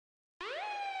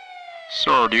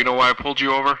Sir, do you know why I pulled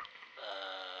you over?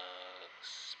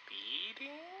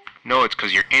 Speeding? No, it's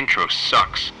because your intro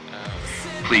sucks.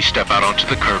 Please step out onto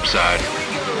the curbside.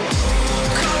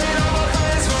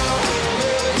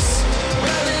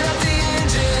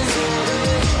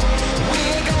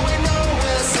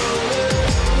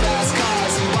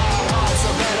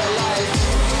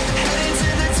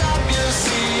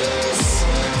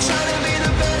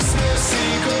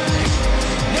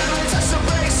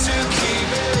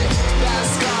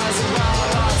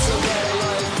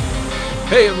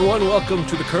 Hey everyone, welcome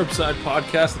to the Curbside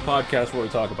Podcast, the podcast where we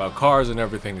talk about cars and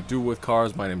everything to do with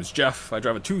cars. My name is Jeff. I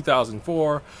drive a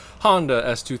 2004 Honda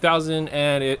S2000,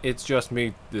 and it's just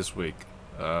me this week.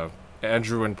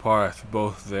 Andrew and Parth,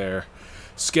 both their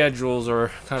schedules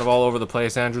are kind of all over the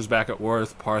place. Andrew's back at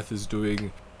work, Parth is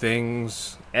doing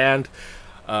things, and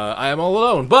I am all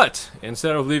alone. But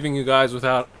instead of leaving you guys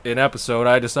without an episode,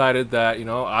 I decided that,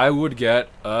 I would get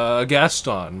a guest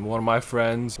on, one of my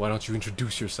friends. Why don't you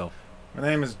introduce yourself? My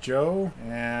name is Joe,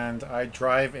 and I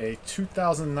drive a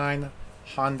 2009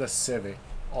 Honda Civic,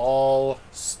 all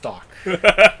stock.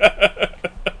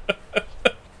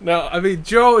 No, I mean,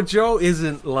 Joe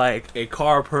isn't like a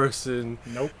car person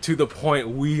Nope. to the point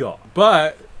we are.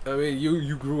 But, I mean,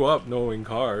 you grew up knowing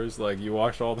cars. Like, you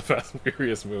watched all the Fast and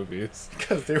Furious movies.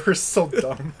 Because they were so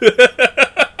dumb.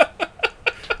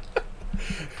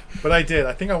 But I did.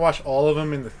 I think I watched all of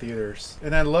them in the theaters.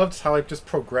 And I loved how it just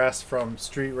progressed from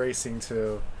street racing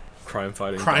to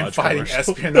Crime-fighting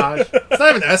espionage. It's not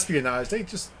even espionage. They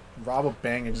just rob a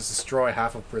bank and just destroy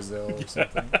half of Brazil or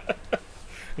something. And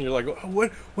you're like,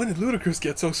 when did Ludacris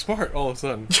get so smart all of a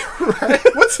sudden? Right?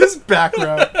 What's his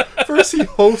background? First he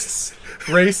hosts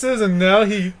races and now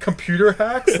he computer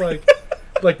hacks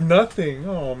like nothing.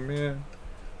 Oh man.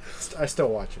 I still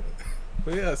watch it.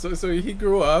 But yeah, so he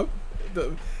grew up.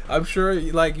 I'm sure,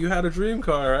 like, you had a dream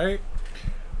car, right?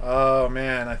 Oh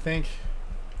man, I think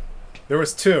there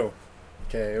was two.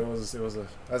 Okay, it was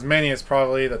as many as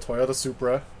probably the Toyota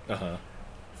Supra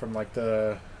from like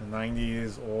the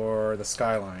 90s or the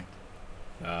Skyline.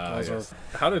 Yes.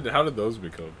 How did those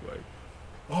become like?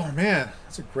 Oh man,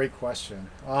 that's a great question.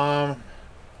 I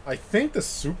think the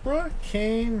Supra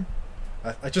came.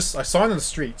 I saw it in the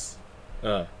streets,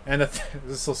 and this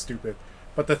is so stupid.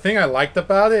 But the thing I liked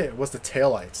about it was the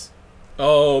taillights.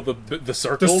 Oh, the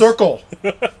circles? The circle.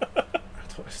 I'm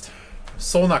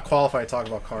so not qualified to talk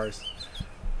about cars.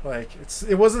 Like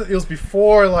it was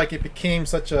before like it became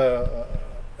such an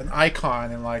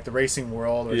icon in like the racing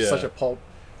world or such a pulp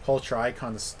culture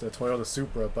icon, the Toyota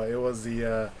Supra. But it was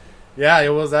it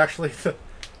was actually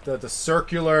the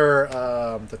circular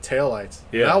the taillights.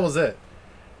 Yeah, that was it.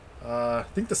 I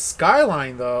think the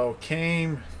Skyline though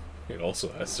came. It also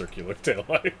has circular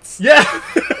taillights. Yeah.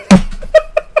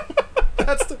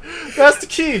 That's the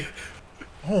key.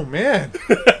 Oh man.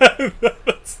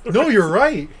 No, you're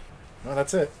right. No,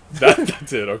 that's it.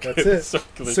 That's it. Okay. That's it.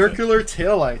 Circular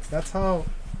taillights. That's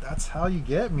how you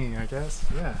get me, I guess.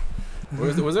 Yeah.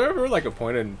 Was there ever like a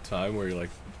point in time where you're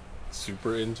like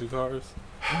super into cars?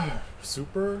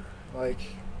 Super? Like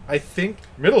I think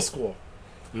middle school.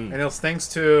 And it was thanks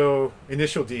to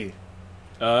Initial D.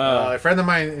 A friend of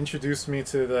mine introduced me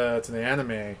to the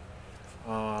anime,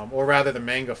 or rather the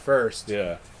manga first.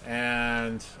 Yeah.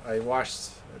 And I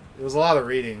watched. It was a lot of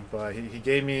reading, but he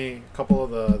gave me a couple of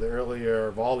the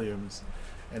earlier volumes,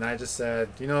 and I just said,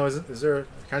 is there?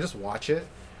 Can I just watch it?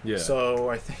 Yeah. So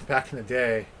I think back in the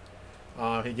day,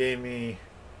 he gave me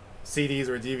CDs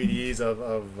or DVDs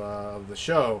of the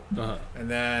show, and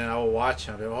then I would watch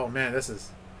it. I'd be like, oh man, this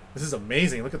is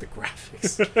amazing! Look at the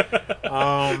graphics.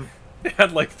 It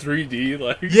had like 3D,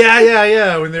 like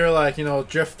yeah. When they're like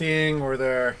drifting, or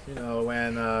they're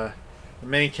when the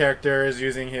main character is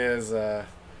using his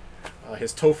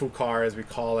tofu car, as we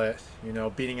call it,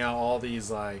 beating out all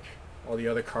these like all the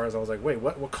other cars. I was like, wait,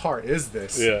 what car is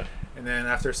this? Yeah. And then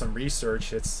after some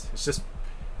research, it's just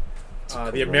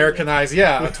the Americanized,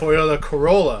 a Toyota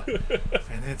Corolla,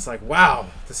 and it's like, wow,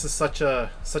 this is such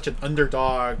an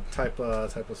underdog type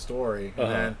of story. And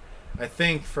then I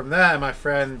think from that, my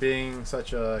friend being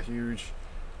such a huge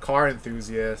car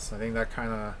enthusiast, I think that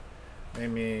kind of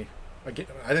made me. I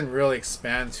didn't really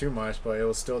expand too much, but it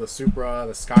was still the Supra,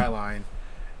 the Skyline,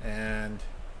 and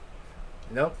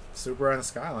Supra and the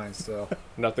Skyline still.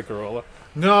 Not the Corolla.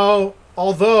 No,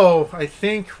 although I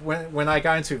think when I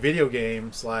got into video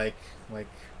games like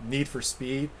Need for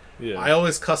Speed, I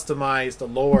always customized the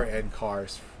lower end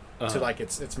cars to like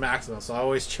its maximum. So I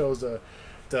always chose the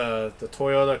the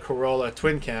Toyota Corolla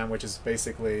twin cam, which is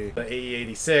basically the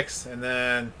AE86, and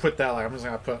then put that, like, I'm just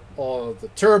gonna put all of the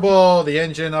turbo, the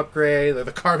engine upgrade,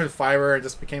 the carbon fiber. It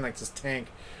just became like this tank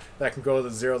that can go to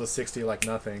 0 to 60 like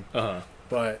nothing.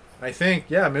 But I think,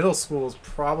 yeah, middle school is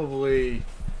probably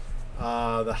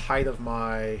the height of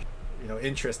my,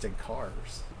 interest in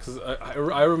cars. Because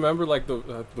I remember, like,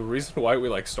 the reason why we,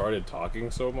 like, started talking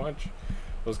so much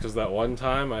was because that one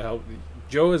time I helped...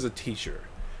 Joe is a teacher,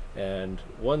 and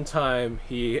one time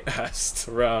he asked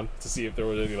around to see if there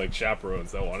was any, like,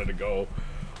 chaperones that wanted to go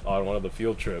on one of the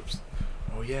field trips.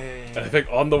 Oh, yeah. And I think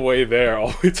on the way there,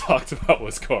 all we talked about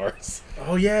was cars.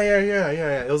 Oh, yeah.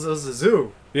 It was a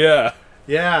zoo. Yeah.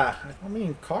 Yeah. I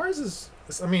mean, cars is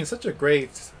such a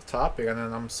great topic, and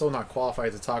then I'm so not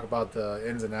qualified to talk about the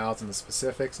ins and outs and the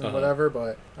specifics and whatever,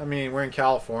 but I mean, we're in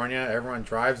California, everyone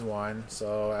drives one,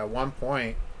 so at one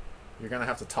point you're gonna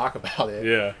have to talk about it.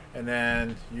 Yeah. And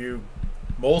then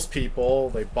most people,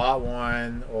 they bought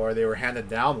one or they were handed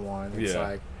down one. It's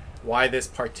like, why this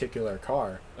particular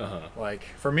car? Like,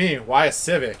 for me, why a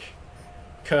Civic?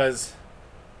 Because,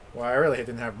 well, I really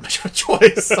didn't have much of a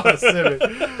choice on a Civic.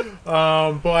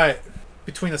 But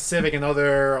between a Civic and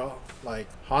other like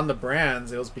Honda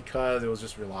brands, it was because it was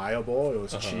just reliable, it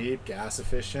was cheap, gas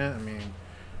efficient. I mean,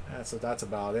 that's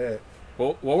about it.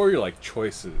 Well, what were your, like,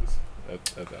 choices at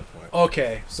that point?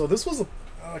 Okay, so this was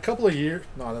a couple of years.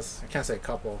 No, I can't say a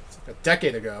couple. It's like a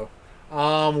decade ago,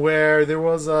 where there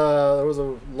was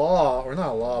a law, or not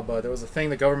a law, but there was a thing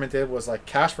the government did, was like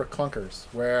cash for clunkers,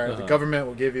 where the government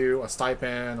will give you a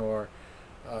stipend or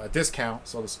a discount,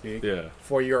 so to speak,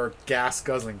 for your gas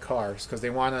guzzling cars, because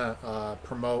they want to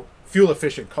promote fuel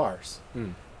efficient cars.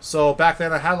 So back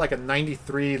then I had like a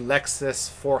 93 Lexus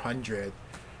 400,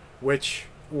 which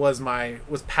was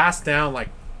passed down like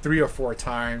 3 or 4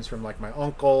 times from like my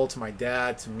uncle to my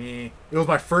dad to me. It was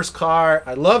my first car.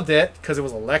 I loved it because it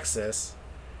was a Lexus.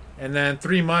 And then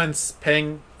 3 months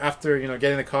paying after,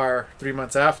 getting the car 3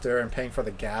 months after and paying for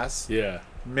the gas. Yeah.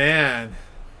 Man,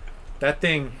 that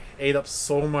thing ate up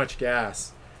so much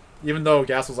gas, even though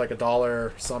gas was like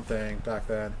 $1 something back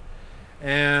then.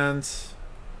 And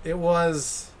it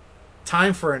was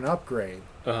time for an upgrade.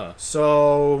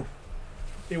 So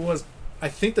it was, I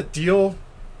think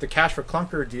the cash for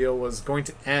clunker deal was going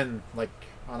to end like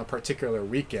on a particular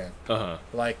weekend,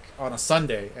 like on a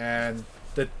Sunday. And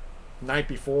the night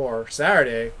before,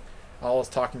 Saturday, I was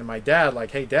talking to my dad,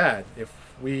 like, hey Dad, if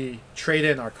we trade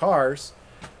in our cars,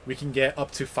 we can get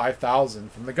up to $5,000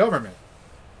 from the government,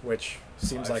 which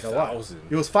seems 5, like a lot.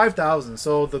 It was $5,000.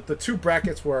 So the two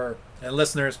brackets were, and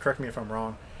listeners, correct me if I'm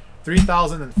wrong,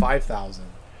 $3,000 and $5,000,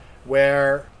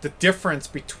 where the difference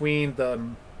between the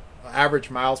average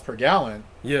miles per gallon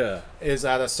is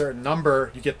at a certain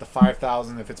number. You get the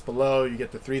 $5,000. If it's below, you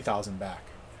get the $3,000 back.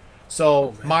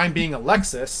 So mine being a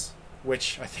Lexus,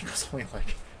 which I think was only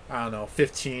like, I don't know,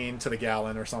 15 to the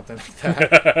gallon or something like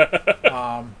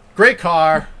that. Great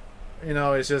car,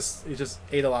 it just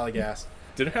ate a lot of gas.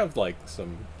 Did it have like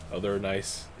some other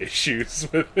nice issues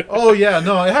with it? Oh yeah,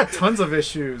 no, it had tons of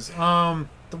issues. One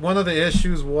of the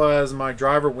issues was my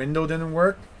driver window didn't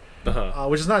work,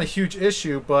 which is not a huge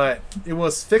issue, but it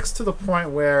was fixed to the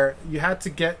point where you had to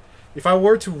get, if I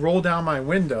were to roll down my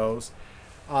windows,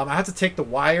 I had to take the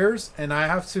wires and I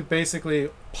have to basically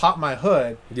pop my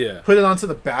hood, put it onto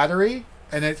the battery,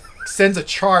 and it sends a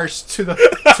charge to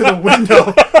the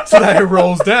window so that it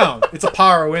rolls down. It's a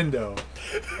power window.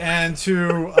 And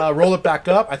to roll it back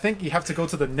up, I think you have to go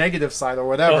to the negative side or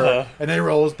whatever, and then it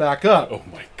rolls back up. Oh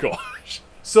my gosh.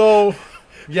 So,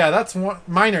 yeah, that's one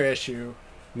minor issue.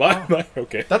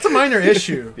 Okay. That's a minor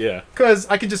issue. Yeah. Because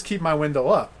I can just keep my window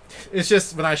up. It's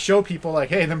just when I show people, like,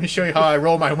 hey, let me show you how I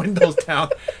roll my windows down,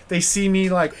 they see me,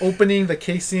 like, opening the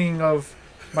casing of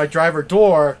my driver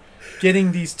door,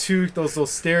 getting those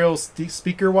stereo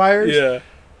speaker wires,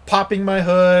 popping my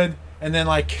hood, and then,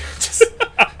 like,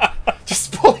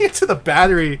 just pulling it to the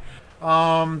battery.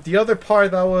 The other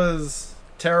part that was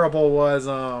terrible was,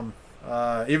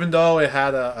 even though it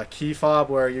had a key fob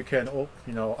where you can,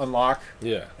 unlock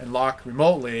and lock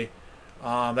remotely,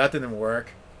 that didn't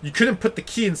work. You couldn't put the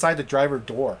key inside the driver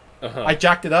door. I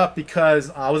jacked it up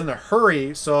because I was in a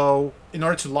hurry, so in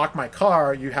order to lock my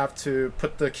car, you have to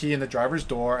put the key in the driver's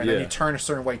door, and then you turn a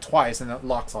certain way twice, and it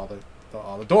locks all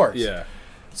the doors. Yeah.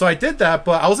 So I did that,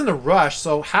 but I was in a rush,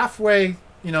 so halfway,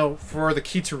 for the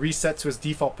key to reset to its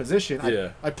default position,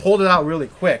 I pulled it out really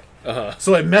quick.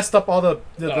 So it messed up all the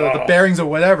bearings or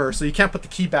whatever, so you can't put the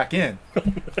key back in.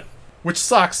 Which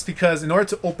sucks, because in order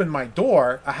to open my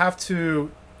door, I have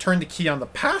to turn the key on the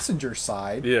passenger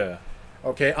side.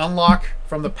 Okay, unlock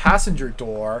from the passenger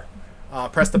door,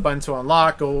 press the button to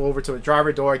unlock, go over to the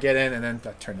driver door, get in, and then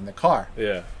turn in the car.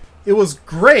 Yeah. It was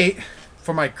great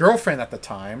for my girlfriend at the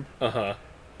time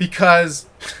because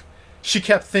she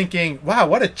kept thinking, wow,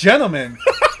 what a gentleman.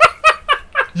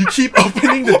 You keep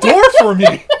opening the door for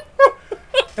me.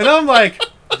 And I'm like,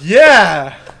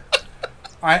 yeah,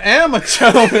 I am a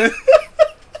gentleman.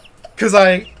 Because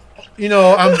I'm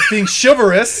being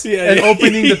chivalrous and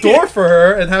opening the door for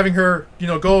her and having her,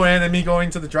 go in and me going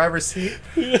to the driver's seat.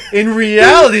 In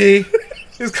reality,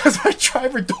 it's because my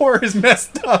driver door is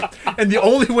messed up. And the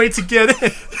only way to get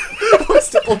in was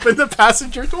to open the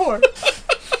passenger door.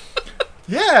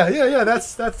 Yeah.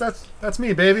 That's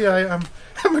me, baby.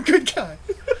 I'm a good guy.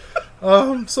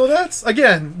 So that's,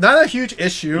 again, not a huge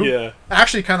issue. Yeah.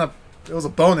 Actually, it was a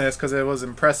bonus because it was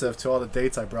impressive to all the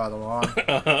dates I brought along.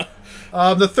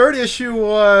 The third issue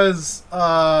was,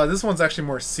 this one's actually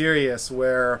more serious,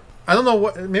 where, I don't know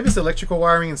what, maybe it's electrical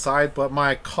wiring inside, but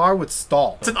my car would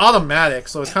stall. It's an automatic,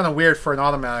 so it's kind of weird for an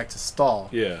automatic to stall.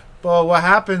 Yeah. But what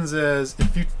happens is,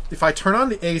 if I turn on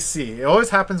the AC, it always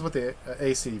happens with the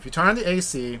AC. If you turn on the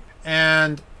AC,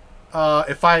 and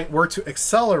if I were to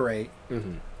accelerate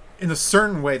in a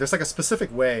certain way, there's like a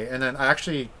specific way, and then I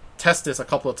actually test this a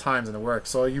couple of times and it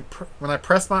works. So when I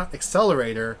press my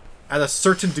accelerator at a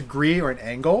certain degree or an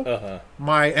angle,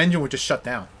 my engine would just shut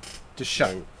down. Just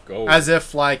shut. Go. As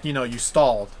if, like, you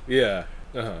stalled. Yeah.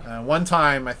 One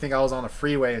time, I think I was on a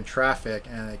freeway in traffic,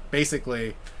 and it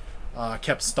basically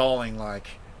kept stalling, like,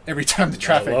 every time the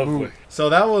traffic moved. So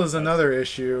that was another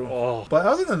issue. Oh. But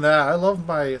other than that, I love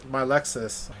my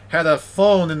Lexus. Had a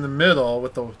phone in the middle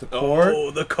with the cord.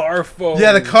 Oh, the car phone.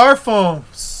 Yeah, the car phone.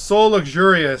 So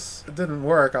luxurious. It didn't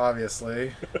work,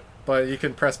 obviously. But you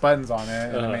can press buttons on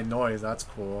it, and it made noise. That's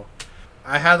cool.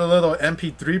 I had a little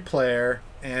MP3 player,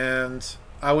 and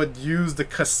I would use the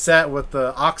cassette with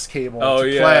the aux cable to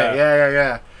play.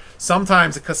 Yeah.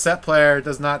 Sometimes the cassette player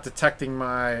is not detecting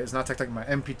my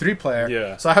MP3 player.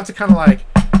 Yeah. So I have to kind of like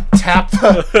tap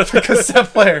the cassette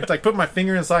player. Like put my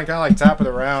finger inside and kind of like tap it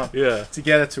around. Yeah. To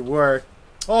get it to work.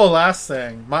 Oh, last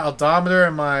thing, my odometer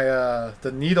and my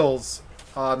the needles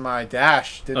on my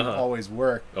dash didn't always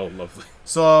work. Oh, lovely.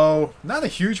 So not a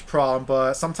huge problem,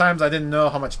 but sometimes I didn't know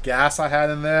how much gas I had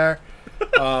in there,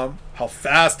 how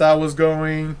fast I was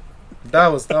going. That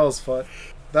was fun.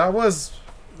 That was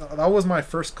my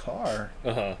first car.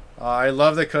 I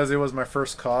loved it because it was my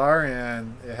first car,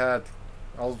 and it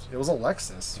was a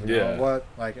Lexus. You know,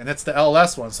 and it's the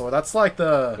LS one, so that's like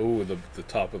the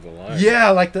top of the line.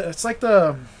 Yeah, it's like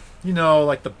the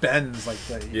like the Benz, like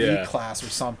the E-Class or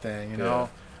something. You know,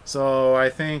 so I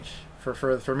think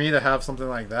for me to have something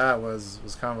like that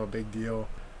was kind of a big deal.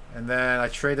 And then I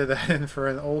traded that in for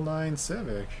an 09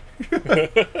 Civic.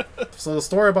 So the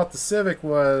story about the Civic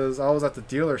was I was at the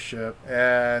dealership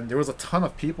and there was a ton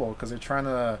of people because they're trying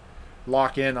to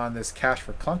lock in on this Cash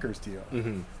for Clunkers deal.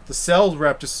 The sales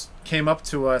rep just came up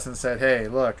to us and said, hey,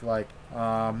 look, like,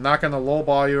 I'm not going to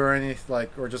lowball you or anything,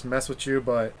 or just mess with you,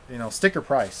 but, sticker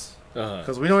price.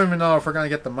 Because we don't even know if we're going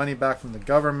to get the money back from the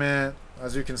government.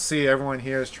 As you can see, everyone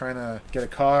here is trying to get a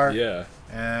car. Yeah.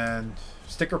 And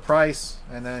sticker price,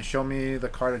 and then show me the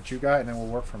car that you got, and then we'll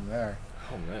work from there.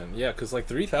 Oh man, yeah, because like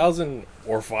 3,000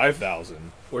 or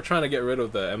 5,000, we're trying to get rid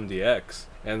of the MDX,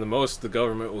 and the most the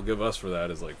government will give us for that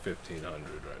is like 1,500 right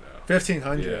now.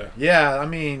 1,500. Yeah, I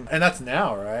mean, and that's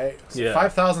now, right? So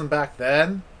 5,000 back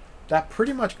then. That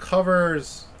pretty much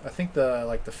covers, I think,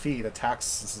 the fee, the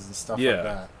taxes and stuff like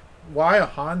that. Why a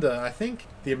Honda? I think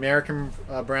the American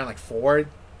brand like Ford.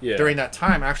 During that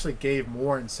time, actually gave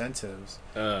more incentives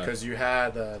because you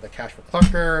had the Cash for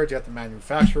Clunkers, you had the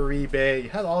manufacturer rebate,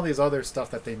 you had all these other stuff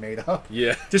that they made up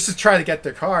just to try to get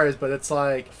their cars. But it's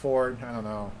like Ford, I don't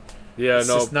know. It's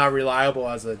just not reliable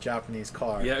as a Japanese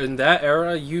car. Yeah, in that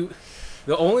era,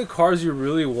 the only cars you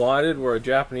really wanted were a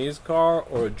Japanese car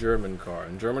or a German car,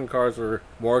 and German cars were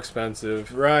more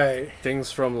expensive. Right.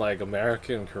 Things from like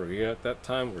America and Korea at that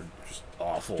time were just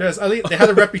awful. Just at least they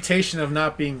had a reputation of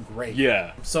not being great.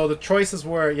 Yeah. So the choices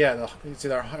were it's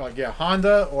either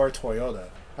Honda or Toyota.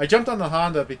 I jumped on the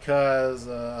Honda because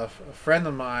a friend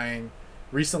of mine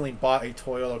recently bought a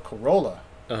Toyota Corolla.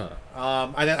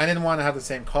 I didn't want to have the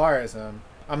same car as him.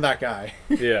 I'm that guy.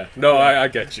 Yeah. No, I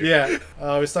get you.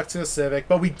 Yeah. We stuck to the Civic.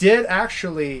 But we did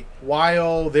actually,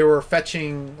 while they were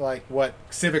fetching like what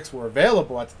Civics were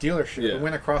available at the dealership, we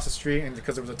went across the street, and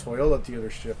because there was a Toyota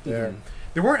dealership there,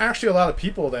 there weren't actually a lot of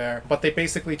people there, but they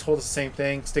basically told us the same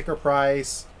thing. Sticker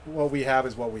price, what we have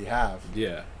is what we have.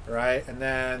 Yeah. Right? And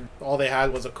then all they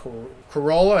had was a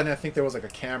Corolla, and I think there was like a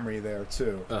Camry there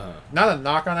too. Not a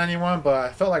knock on anyone, but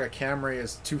I felt like a Camry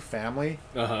is too family.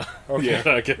 Okay. Yeah,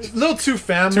 I get a little too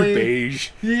family. too beige.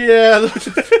 Yeah.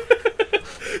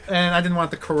 And I didn't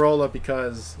want the Corolla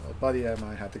because a buddy of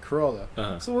mine had the Corolla.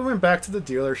 So we went back to the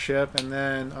dealership, and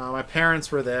then my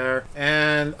parents were there,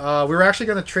 and we were actually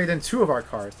going to trade in 2 of our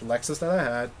cars, the Lexus that I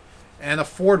had and a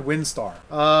Ford Windstar.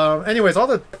 Anyways, all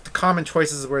the common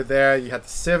choices were there. You had the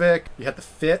Civic, you had the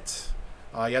Fit,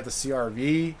 you had the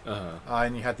CRV,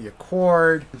 and you had the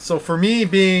Accord. So for me,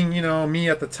 being, me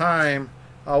at the time,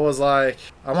 I was like,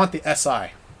 I want the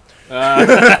SI.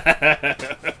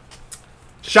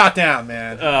 Shot down,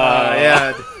 man.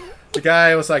 Yeah, the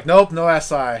guy was like, nope, no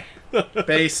SI.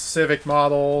 Base Civic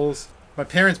models. My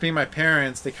parents being my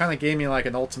parents, they kind of gave me like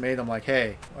an ultimatum, like,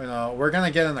 hey, we're going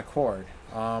to get an Accord.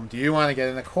 Do you want to get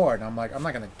an Accord? And I'm like, I'm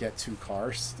not going to get 2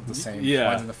 cars, the same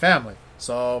ones in the family.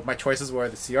 So my choices were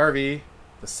the CRV,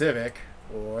 the Civic,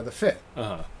 or the Fit.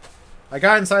 I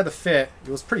got inside the Fit. It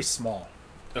was pretty small.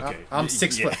 Okay. I'm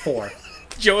 6'4".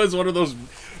 Joe is one of those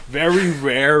very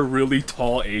rare, really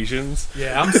tall Asians.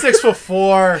 Yeah, I'm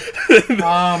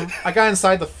 6'4". I got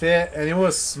inside the Fit, and it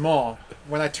was small.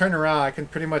 When I turned around, I can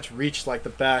pretty much reach like the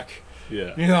back.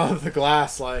 Yeah. The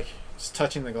glass, like just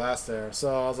touching the glass there. So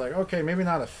I was like, okay, maybe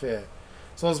not a Fit.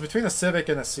 So it was between a Civic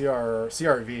and a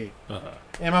CRV.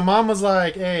 And my mom was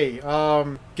like, hey,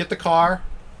 get the car,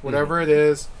 whatever it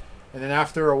is, and then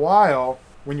after a while,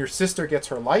 when your sister gets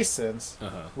her license,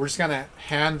 we're just gonna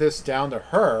hand this down to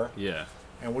her. Yeah.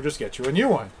 And we'll just get you a new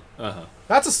one.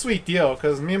 That's a sweet deal,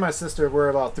 because me and my sister were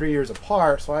about 3 years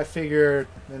apart, so I figured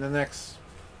in the next,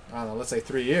 I don't know, let's say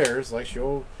 3 years, like,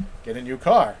 she'll get a new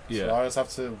car. Yeah. So I just have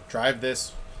to drive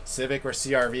this Civic or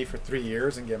CRV for 3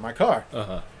 years and get my car.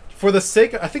 For the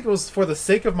sake, I think it was for the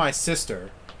sake of my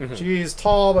sister. She's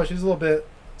tall, but she's a little bit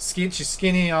skinny. She's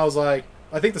skinny. I was like,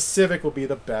 I think the Civic will be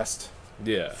the best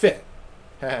fit.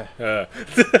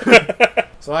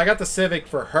 So I got the Civic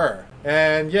for her.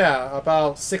 And yeah,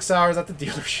 about 6 hours at the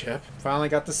dealership. Finally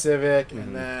got the Civic,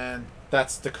 and then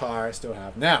that's the car I still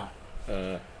have now.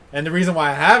 And the reason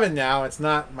why I have it now, it's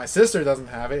not my sister doesn't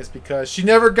have it, is because she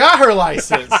never got her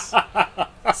license.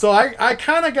 So I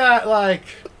kind of got like,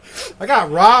 I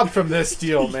got robbed from this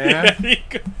deal, man.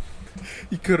 Yeah,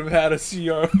 you could have had a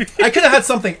CRV. I could have had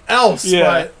something else,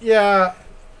 but yeah.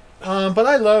 But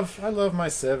I love my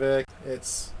Civic.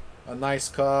 It's a nice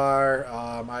car.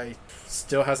 I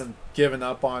still hasn't given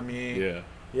up on me.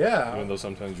 Yeah. Even though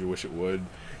sometimes you wish it would.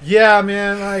 Yeah,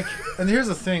 man. Like, and here's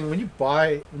the thing: when you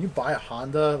buy a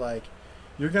Honda, like,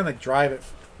 you're gonna drive it,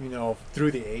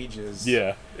 through the ages.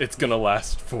 Yeah, it's gonna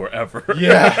last forever.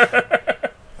 Yeah.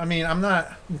 I mean, I'm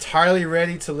not entirely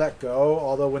ready to let go.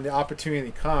 Although when the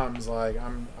opportunity comes, like,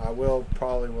 I will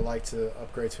probably would like to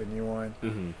upgrade to a new one.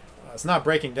 It's not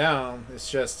breaking down.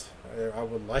 It's just I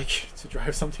would like to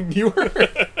drive something newer.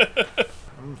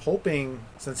 I'm hoping,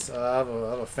 since I have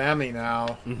a family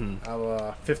now, I have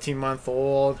a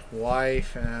 15-month-old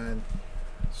wife, and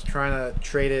just trying to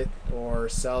trade it or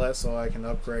sell it so I can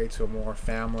upgrade to a more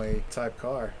family-type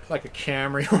car, like a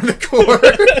Camry or an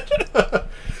Accord.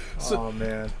 Oh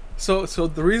man. So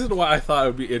the reason why I thought it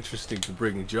would be interesting to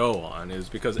bring Joe on is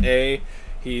because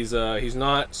he's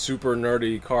not super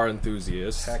nerdy car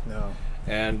enthusiast. Heck no.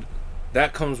 And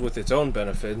that comes with its own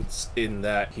benefits in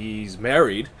that he's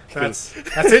married. That's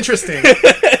interesting.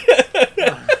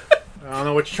 I don't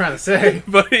know what you're trying to say.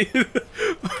 But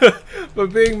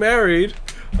being married,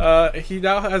 he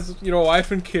now has, a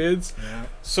wife and kids. Yeah.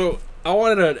 So I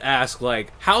wanted to ask,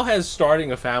 like, how has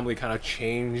starting a family kind of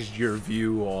changed your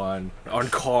view on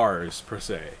cars per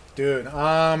se? Dude,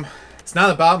 it's not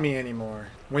about me anymore.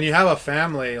 When you have a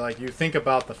family, like, you think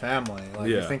about the family. Like,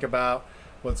 you think about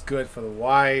what's good for the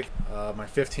wife, my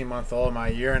 15-month-old,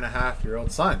 my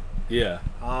 1.5-year-old son. Yeah.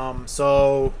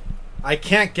 So I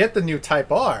can't get the new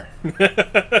Type R. You know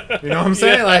what I'm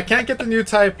saying? Yeah. Like, I can't get the new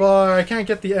Type R. I can't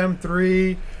get the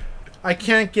M3. I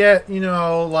can't get,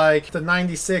 like, the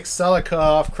 96 Celica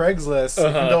off Craigslist,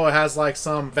 even though it has, like,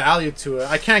 some value to it.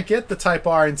 I can't get the Type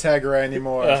R Integra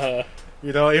anymore.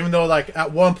 Even though, like,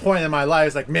 at one point in my life,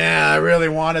 it's like, man, I really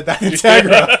wanted that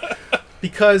Integra.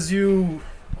 Because you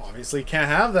obviously can't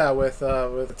have that with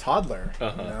a toddler.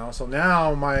 So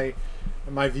now my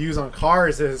views on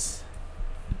cars is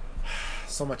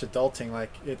so much adulting.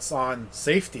 Like, it's on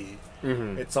safety.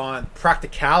 It's on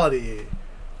practicality.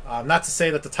 Not to say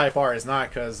that the Type R is not,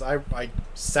 because I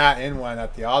sat in one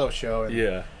at the auto show,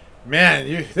 and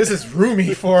man, this is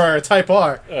roomy for a Type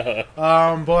R.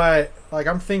 But like,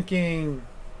 I'm thinking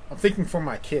for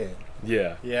my kid.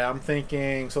 Yeah. Yeah, I'm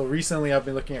thinking. So recently, I've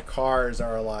been looking at cars that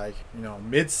are like,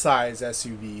 mid-size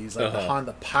SUVs, like the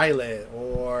Honda Pilot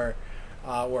or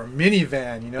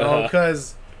minivan.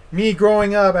 Because me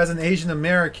growing up as an Asian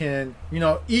American,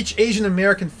 each Asian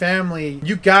American family,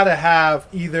 you gotta have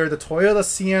either the Toyota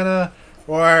Sienna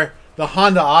or the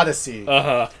Honda Odyssey.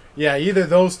 Yeah, either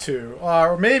those two,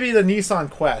 or maybe the Nissan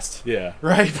Quest. Yeah.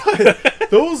 Right, but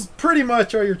those pretty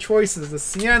much are your choices: the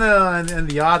Sienna and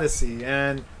the Odyssey.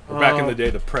 And back in the day,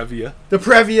 the Previa. The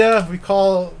Previa,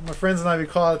 my friends and I, we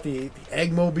call it the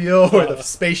Eggmobile or the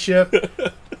spaceship.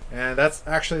 And that's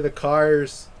actually the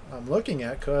cars I'm looking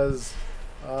at because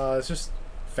it's just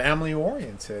family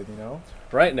oriented,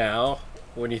 Right now,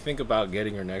 when you think about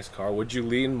getting your next car, would you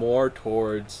lean more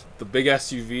towards the big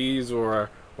SUVs or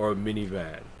a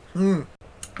minivan?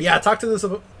 Yeah, I talked to this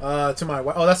to my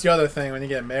wife. Oh, that's the other thing when you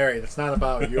get married. It's not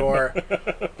about your.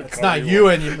 It's not you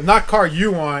and not car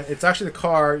you want. It's actually the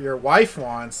car your wife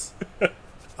wants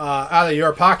out of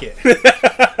your pocket.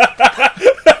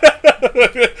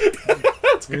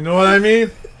 You know what I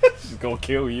mean? She's gonna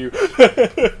kill you.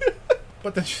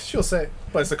 But then she'll say,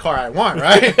 "But it's the car I want,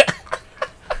 right?"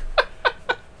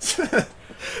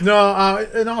 No,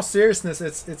 in all seriousness,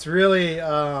 it's really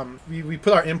we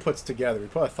put our inputs together, we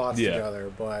put our thoughts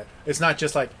together, but it's not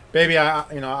just like, baby,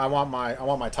 I want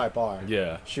my Type R.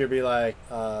 Yeah. She'll be like,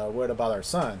 what about our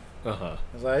son?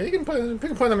 It's like, you can put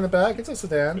them in the back. It's a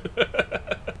sedan.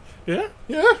 Yeah.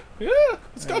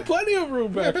 It's got plenty of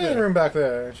room back there. Plenty of room back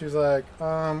there. And she's like,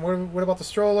 what about the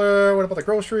stroller? What about the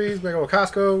groceries? We gotta go to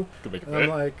Costco. And I'm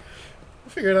like, we'll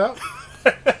figure it out.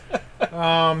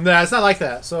 No, it's not like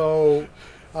that. So.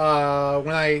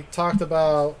 When I talked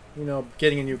about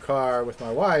getting a new car with my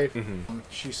wife,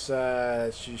 she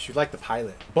said she liked the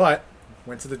Pilot, but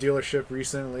went to the dealership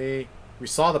recently. We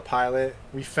saw the Pilot.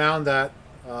 We found that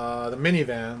the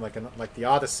minivan, like the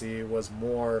Odyssey, was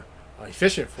more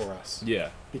efficient for us. Yeah,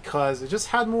 because it just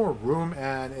had more room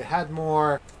and it had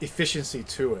more efficiency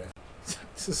to it.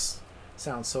 This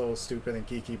sounds so stupid and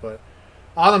geeky, but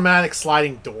automatic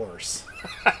sliding doors.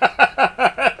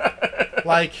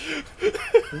 Like,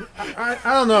 I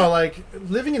don't know, like,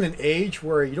 living in an age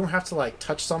where you don't have to, like,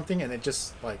 touch something and it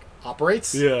just, like,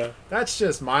 operates. Yeah. That's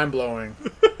just mind-blowing.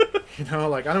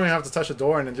 Like, I don't even have to touch a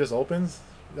door and it just opens.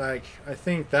 Like, I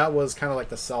think that was kind of like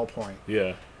the sell point.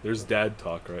 Yeah. There's dad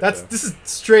talk there. This is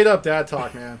straight up dad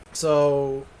talk, man.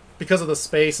 So, because of the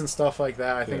space and stuff like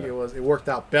that, I think it worked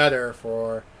out better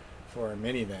for a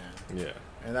minivan. Yeah.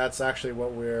 And that's actually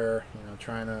what we're,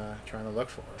 trying to look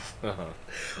for.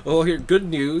 Well, here, good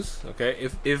news. Okay,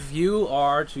 if you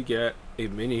are to get a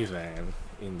minivan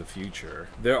in the future,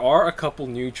 there are a couple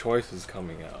new choices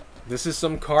coming out. This is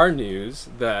some car news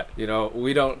that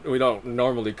we don't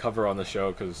normally cover on the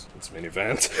show because it's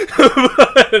minivans,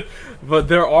 but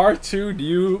there are two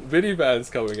new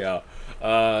minivans coming out.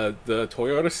 The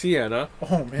Toyota Sienna.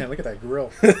 Oh man, look at that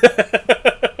grill.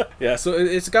 Yeah, so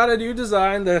it's got a new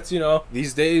design that's,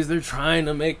 these days they're trying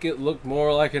to make it look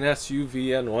more like an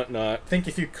SUV and whatnot. I think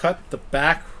if you cut the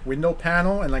back window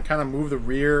panel and kind of move the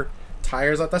rear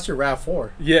tires up, that's your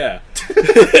RAV4. Yeah.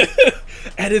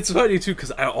 And it's funny too,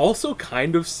 because I also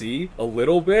kind of see a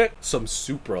little bit some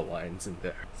Supra lines in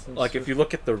there. If you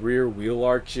look at the rear wheel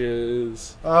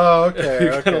arches. Oh, okay.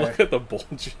 You kind of look at the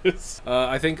bulges.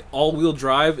 I think all-wheel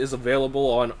drive is available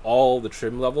on all the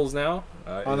trim levels now.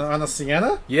 On a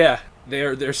Sienna? Yeah,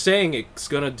 they're saying it's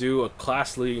gonna do a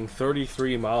class-leading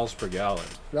 33 miles per gallon.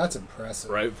 That's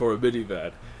impressive, right, for a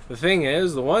minivan. The thing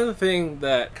is, the one thing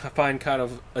that I find kind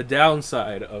of a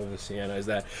downside of the Sienna is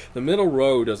that the middle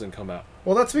row doesn't come out.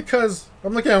 Well, that's because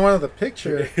I'm looking at one of the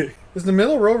pictures. Is the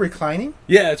middle row reclining?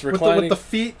 Yeah, it's reclining with the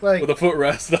feet with a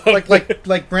footrest,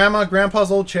 like grandpa's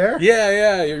old chair.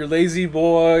 Yeah, your lazy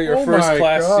boy, your first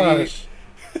class seat.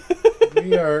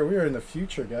 We are in the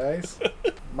future, guys.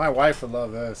 My wife would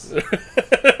love this.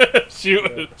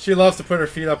 She loves to put her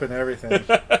feet up in everything.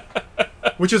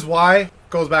 Which is why,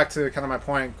 goes back to kind of my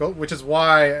point, which is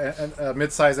why a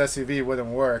mid-size SUV wouldn't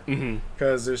work,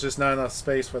 because there's just not enough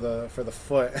space for the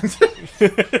foot.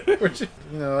 Which,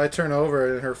 I turn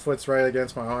over and her foot's right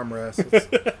against my armrest.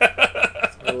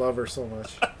 I love her so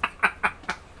much.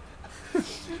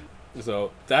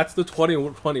 So that's the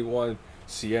 2021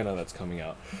 Sienna that's coming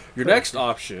out. Your next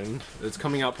option, that's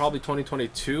coming out probably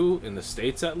 2022 in the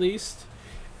States at least,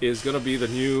 is going to be the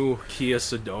new Kia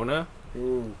Sedona.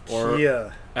 Ooh, or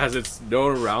Kia. As it's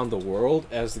known around the world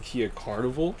as the Kia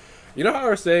Carnival. You know how I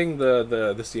was saying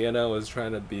the Sienna was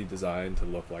trying to be designed to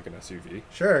look like an SUV?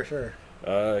 Sure.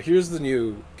 Here's the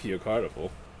new Kia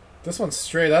Carnival. This one's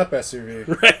straight up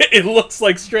SUV. Right? It looks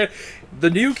like straight. The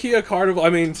new Kia Carnival,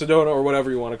 Sedona or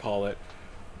whatever you want to call it,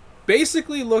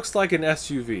 basically looks like an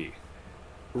SUV.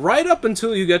 Right up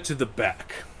until you get to the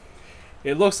back.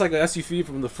 It looks like an SUV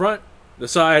from the front, the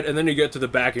side, and then you get to the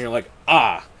back and you're like,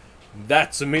 ah,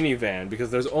 that's a minivan,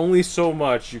 because there's only so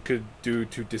much you could do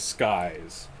to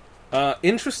disguise.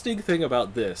 Interesting thing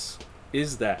about this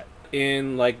is that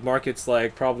in like markets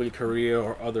like probably Korea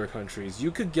or other countries, you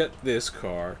could get this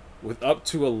car with up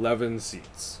to 11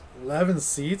 seats. 11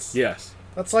 seats? Yes.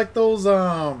 That's like those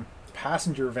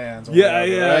passenger vans. Or Yeah,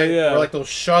 whatever, yeah, right? yeah. Or like those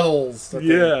shuttles.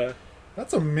 Yeah.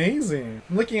 That's amazing.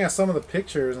 I'm looking at some of the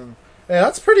pictures and yeah,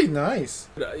 that's pretty nice.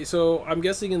 So I'm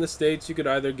guessing in the States you could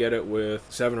either get it with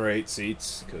 7 or 8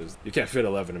 seats, because you can't fit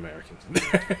 11 Americans in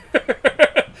there.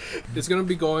 It's going to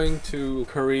be going to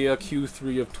Korea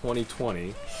Q3 of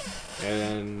 2020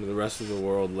 and the rest of the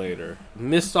world later.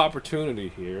 Missed opportunity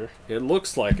here. It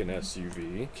looks like an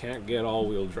SUV. Can't get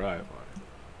all-wheel drive on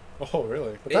it. Oh,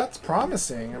 really? But that's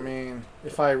promising. I mean,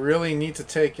 if I really need to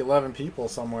take 11 people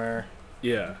somewhere,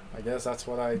 Yeah. I guess that's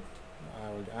what I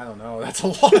don't know. That's a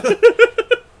lot.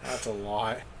 That's a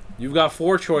lot. You've got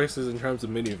 4 choices in terms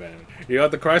of minivan. You got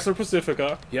the Chrysler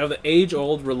Pacifica, you have the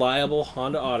age-old, reliable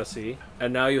Honda Odyssey,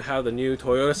 and now you have the new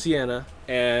Toyota Sienna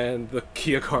and the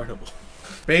Kia Carnival.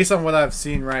 Based on what I've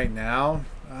seen right now,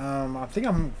 I think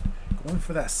I'm going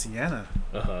for that Sienna.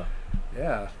 Uh-huh.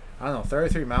 Yeah. I don't know,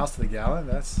 33 miles to the gallon.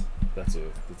 That's a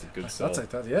good sell.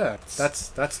 Yeah.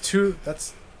 That's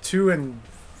two and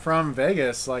from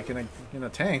Vegas, like in a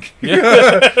tank.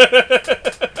 Yeah.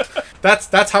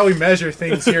 That's how we measure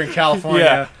things here in California.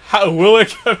 Yeah. How will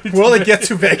it get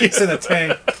to Vegas in a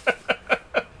tank?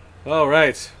 All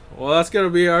right. Well, that's going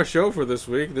to be our show for this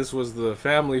week. This was the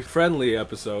family-friendly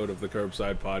episode of the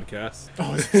Curbside Podcast.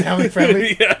 Oh, is it family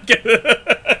friendly? Yeah.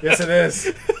 Yes, it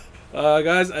is.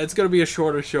 Guys, it's going to be a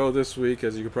shorter show this week,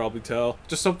 as you can probably tell.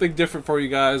 Just something different for you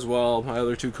guys while my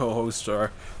other 2 co-hosts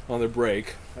are on their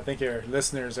break. I think your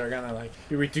listeners are going to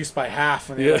be reduced by half.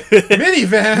 When Yeah. like,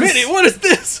 minivans! What is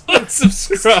this?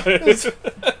 Unsubscribe.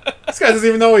 This guy doesn't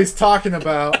even know what he's talking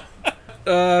about.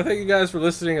 Thank you guys for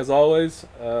listening, as always.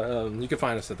 You can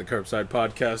find us at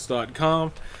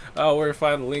thecurbsidepodcast.com, where you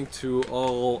find a link to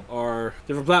all our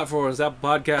different platforms: Apple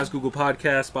Podcasts, Google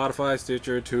Podcasts, Spotify,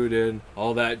 Stitcher, TuneIn,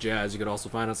 all that jazz. You can also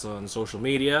find us on social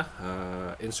media,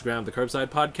 Instagram, The Curbside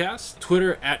Podcast,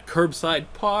 Twitter at Curbside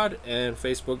Pod, and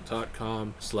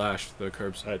Facebook.com/The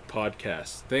Curbside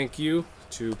Podcast. Thank you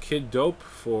to Kid Dope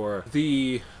for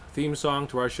the theme song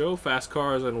to our show, Fast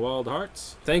Cars and Wild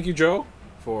Hearts. Thank you, Joe,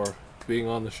 for being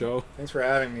on the show. Thanks for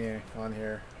having me on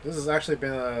here. This has actually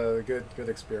been a good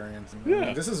experience. I mean,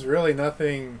 Yeah. this is really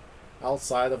nothing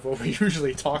outside of what we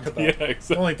usually talk about. Yeah,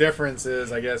 exactly. The only difference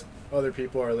is, I guess, other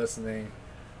people are listening,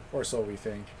 or so we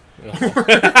think.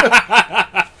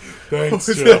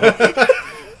 Thanks, Joe.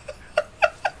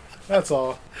 That's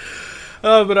all.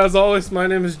 But as always, my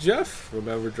name is Jeff.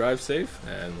 Remember, drive safe,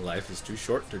 and life is too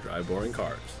short to drive boring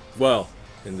cars. Well,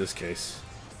 in this case,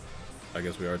 I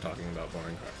guess we are talking about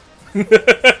boring cars. I'm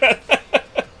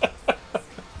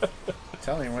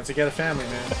telling you, once you get a family,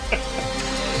 man.